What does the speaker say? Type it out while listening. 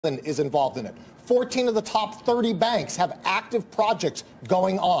is involved in it. 14 of the top 30 banks have active projects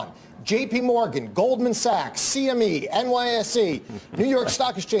going on. JP Morgan, Goldman Sachs, CME, NYSE, New York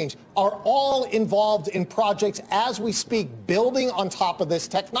Stock Exchange are all involved in projects as we speak, building on top of this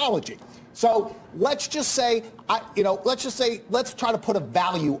technology. So let's just say, let's try to put a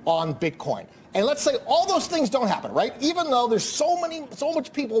value on Bitcoin. And let's say all those things don't happen, right? Even though there's so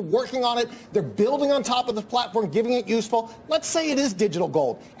much people working on it, they're building on top of the platform, giving it useful. Let's say it is digital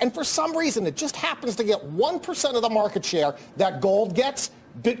gold. And for some reason, it just happens to get 1% of the market share that gold gets.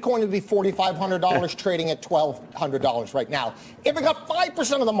 Bitcoin would be $4,500 trading at $1,200 right now. If it got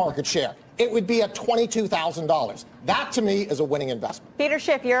 5% of the market share, it would be at $22,000. That, to me, is a winning investment. Peter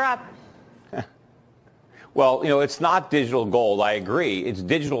Schiff, you're up. Well, it's not digital gold. I agree. It's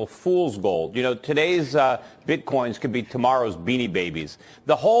digital fool's gold. Today's Bitcoins could be tomorrow's Beanie Babies.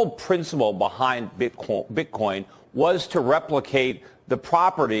 The whole principle behind Bitcoin was to replicate the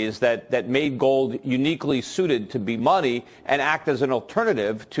properties that made gold uniquely suited to be money and act as an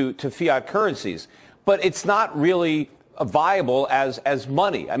alternative to fiat currencies. But it's not really viable as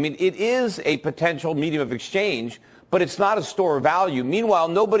money. I mean, it is a potential medium of exchange, but it's not a store of value. Meanwhile,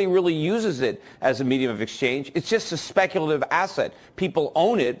 nobody really uses it as a medium of exchange. It's just a speculative asset. People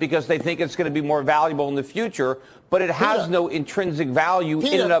own it because they think it's going to be more valuable in the future, but it has no intrinsic value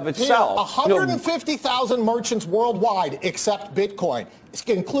in and of itself. 150,000 merchants worldwide accept Bitcoin,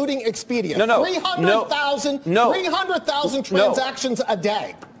 including Expedia. 300,000 transactions a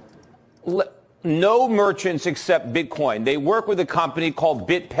day. No merchants accept Bitcoin. They work with a company called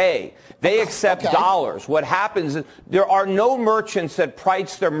BitPay. They accept dollars. What happens is there are no merchants that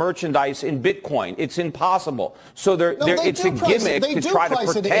price their merchandise in Bitcoin. It's impossible. So it's a gimmick to try to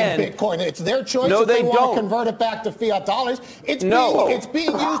pretend. It in Bitcoin. It's their choice if they want to convert it back to fiat dollars. It's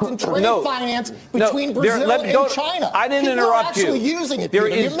being used in trade finance between Brazil and China. I didn't interrupt you. People are actually using it.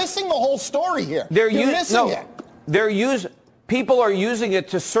 You're missing the whole story here. You're missing it. People are using it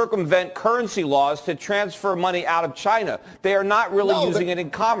to circumvent currency laws to transfer money out of China. They are not really using it in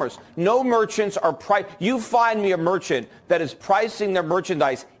commerce. No merchants are You find me a merchant that is pricing their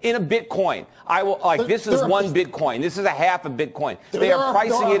merchandise in a Bitcoin. I will this is one Bitcoin. This is a half a Bitcoin. They are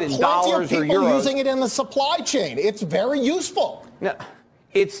pricing it in dollars or euros. People using it in the supply chain. It's very useful. No.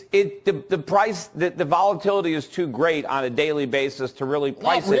 The price, the volatility is too great on a daily basis to really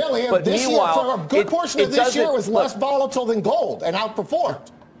price it. Not really. But this meanwhile, year, for a good portion of this year was less volatile than gold and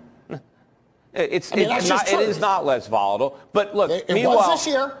outperformed. It is not less volatile. But look, meanwhile, was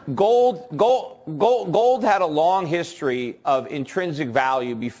this year. Gold had a long history of intrinsic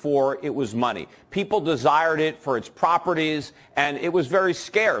value before it was money. People desired it for its properties, and it was very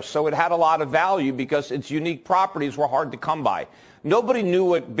scarce. So it had a lot of value because its unique properties were hard to come by. Nobody knew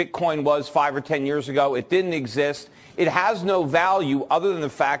what Bitcoin was 5 or 10 years ago. It didn't exist. It has no value other than the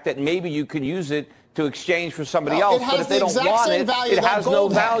fact that maybe you can use it to exchange for somebody else. But if they don't want it, it has no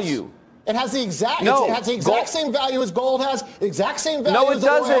value. It has the exact same value as gold has, the exact same value as oil. No, it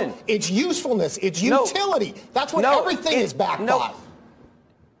doesn't. Its usefulness, its utility. That's what everything is backed by.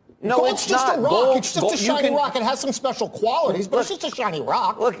 No, Gold's just a rock. It's just a shiny rock. It has some special qualities, but it's just a shiny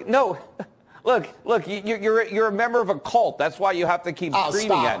rock. Look, you're a member of a cult. That's why you have to keep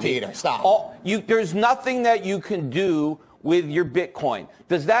screaming at me. Peter, stop. There's nothing that you can do with your Bitcoin.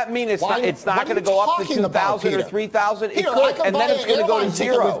 Does that mean it's not going to go up to 2,000 or 3,000? It could, and then it's going to go to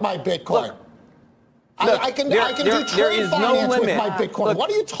zero. With my Bitcoin. I can do trade finance with my Bitcoin.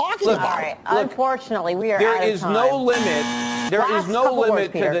 What are you talking about? All right. Unfortunately, we are out of time. There is no limit. There is no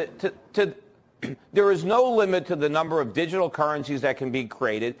limit to there is no limit to the number of digital currencies that can be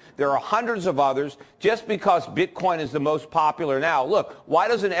created. There are hundreds of others. Just because Bitcoin is the most popular now, look, why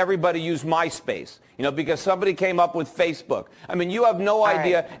doesn't everybody use MySpace? Because somebody came up with Facebook. I mean, you have no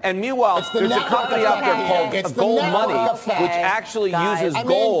idea. And meanwhile, there's a company out there called Gold Money, which actually uses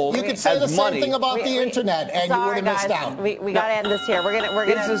gold as money. You could say the same thing about the internet, and you would have missed out. We got to end this here.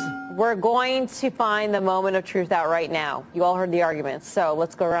 We're going to find the moment of truth out right now. You all heard the arguments. So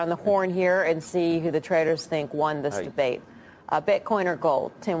let's go around the horn here and see who the traders think won this debate. Bitcoin or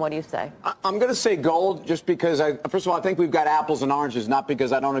gold? Tim, what do you say? I'm going to say gold just because, first of all, I think we've got apples and oranges, not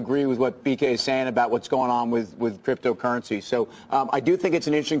because I don't agree with what BK is saying about what's going on with cryptocurrency. So I do think it's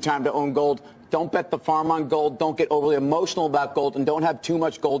an interesting time to own gold. Don't bet the farm on gold. Don't get overly emotional about gold, and don't have too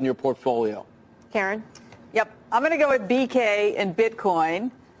much gold in your portfolio. Karen? Yep. I'm going to go with BK and Bitcoin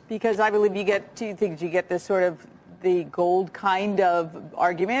because I believe you get two things. You get this sort of the gold kind of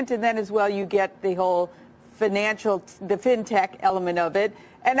argument, and then as well you get the whole the fintech element of it.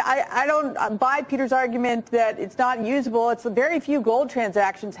 And I don't buy Peter's argument that it's not usable. It's very few gold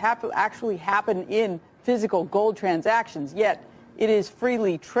transactions actually happen in physical gold transactions, yet it is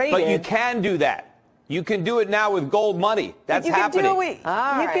freely traded. But you can do that. You can do it now with gold money. That's happening. You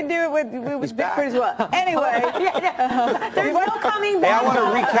can do it with Bitcoin as well. Anyway. There's no coming back. Hey, I want to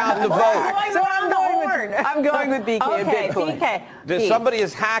recount the vote. So I'm going with BK and Bitcoin. BK. Somebody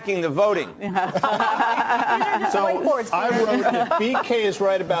is hacking the voting. So I wrote, if BK is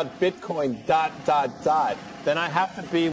right about Bitcoin, then I have to be